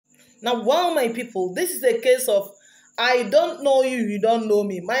Now, wow, my people, this is a case of I don't know you, you don't know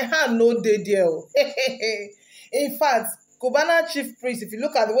me. My hand no dey there. In fact, Cubana Chief Priest, if you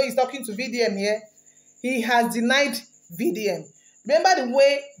look at the way he's talking to VDM here, he has denied VDM. Remember the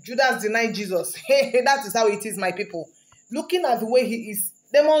way Judas denied Jesus? That is how it is, my people. Looking at the way he is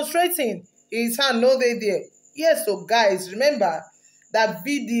demonstrating, his hand no dey there. Yes, so guys, remember that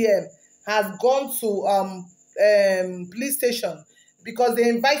VDM has gone to police station because they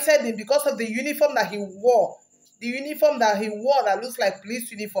invited him because of the uniform that he wore. The uniform that he wore that looks like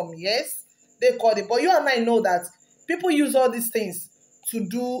police uniform. Yes, they called it. But you and I know that people use all these things to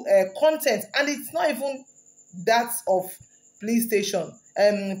do content, and it's not even that of police station,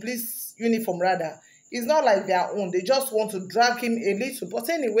 police uniform rather. It's not like their own. They just want to drag him a little. But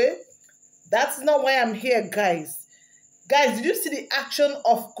anyway, that's not why I'm here, guys. Guys, did you see the action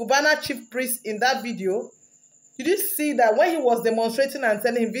of Cubana Chief Priest in that video? Did you see that when he was demonstrating and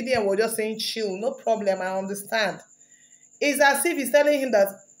telling him, VDM was just saying, chill, no problem, I understand. It's as if he's telling him that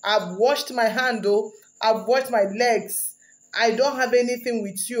I've washed my hand, though, I've washed my legs. I don't have anything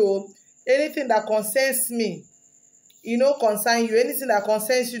with you. Anything that concerns me, you know, concern you. Anything that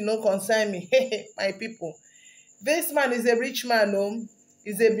concerns you, no concern me. My people. This man is a rich man, no?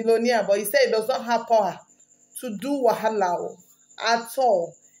 He's a billionaire, but he said he does not have power to do wahala at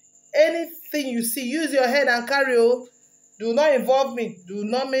all. Anything you see, use your head and carry. Do not involve me. Do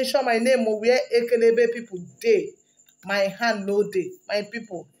not mention my name or where Ekelebe people dey. My hand no dey. My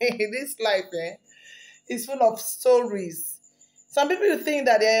people, this life is full of stories. Some people think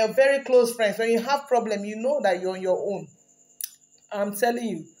that they are very close friends. When you have problem, you know that you're on your own. I'm telling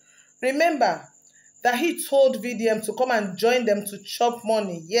you. Remember that he told VDM to come and join them to chop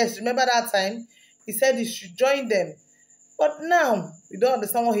money. Yes, remember that time? He said he should join them. But now, we don't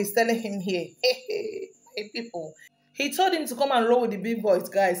understand what he's telling him here. Hey, people. He told him to come and roll with the big boys,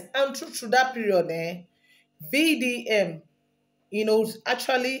 guys. And through that period, VDM, you know,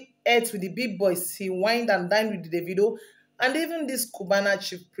 actually ate with the big boys. He wined and dined with the Davido. And even this Cubana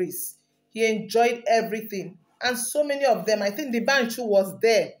Chief Priest. He enjoyed everything. And so many of them, I think the band too was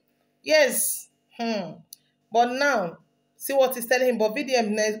there. Yes. But now, see what he's telling him. But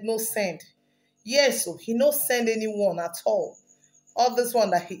VDM no send. Yes, so he no send anyone at all. All this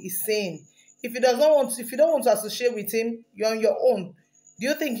one that he is saying. If he does not want to, if you don't want to associate with him, you're on your own. Do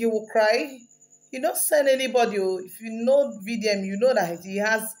you think he will cry? He don't send anybody. If you know VDM, you know that he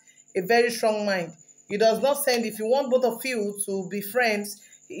has a very strong mind. He does not send. If you want both of you to be friends,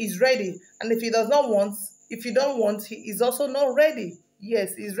 he is ready. And if he does not want, if you don't want, he is also not ready.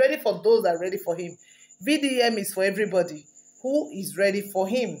 Yes, he's ready for those that are ready for him. VDM is for everybody who is ready for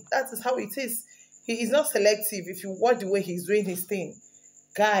him. That is how it is. He is not selective if you watch the way he's doing his thing.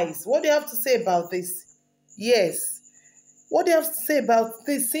 Guys, what do you have to say about this? Yes. What do you have to say about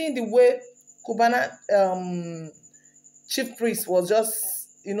this? Seeing the way Cubana Chief Priest was just,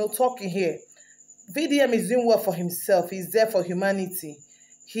 you know, talking here. VDM is doing well for himself. He's there for humanity.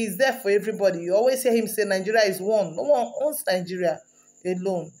 He's there for everybody. You always hear him say Nigeria is one. No one owns Nigeria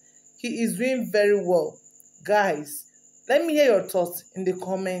alone. He is doing very well. Guys, let me hear your thoughts in the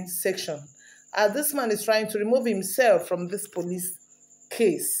comment section. As this man is trying to remove himself from this police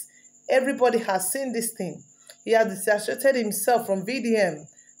case. Everybody has seen this thing. He has disassociated himself from VDM.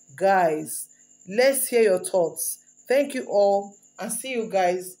 Guys, let's hear your thoughts. Thank you all and see you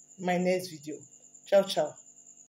guys in my next video. Ciao, ciao.